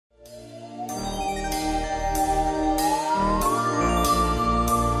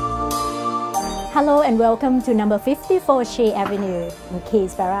Hello and welcome to number 54 Shea Avenue in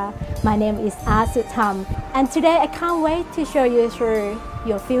Keysborough. My name is Sudharm, and today I can't wait to show you through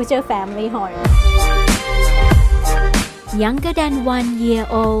your future family home. Younger than 1 year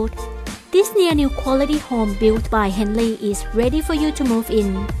old, this near new quality home built by Henley is ready for you to move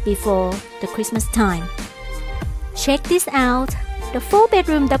in before the Christmas time. Check this out. The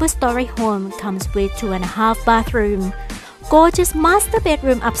 4-bedroom double-story home comes with 2.5 bathrooms, gorgeous master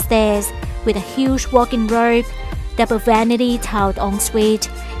bedroom upstairs with a huge walk-in robe, double vanity tiled ensuite,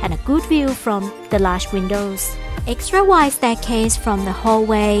 and a good view from the large windows. Extra wide staircase from the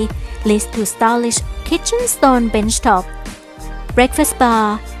hallway leads to stylish kitchen stone benchtop, breakfast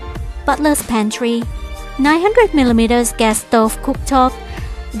bar, butler's pantry, 900mm gas stove cooktop,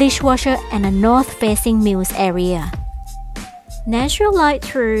 dishwasher, and a north-facing meals area. Natural light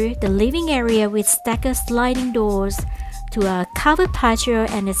through the living area with staggered sliding doors to a covered patio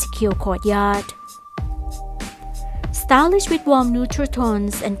and a secure courtyard. Stylish with warm neutral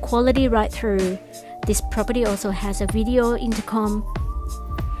tones and quality right through, this property also has a video intercom,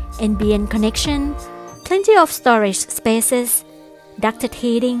 NBN connection, plenty of storage spaces, ducted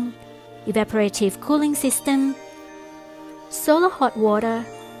heating, evaporative cooling system, solar hot water,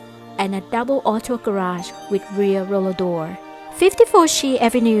 and a double auto garage with rear roller door. 54 Shea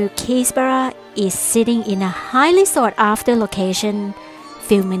Avenue, Keysborough is sitting in a highly sought-after location,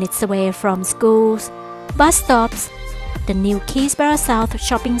 few minutes away from schools, bus stops, the new Keysborough South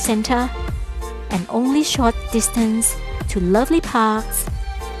Shopping Centre, and only short distance to lovely parks,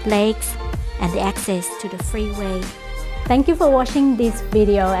 lakes, and the access to the freeway. Thank you for watching this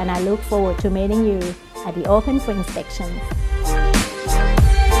video, and I look forward to meeting you at the open for inspection.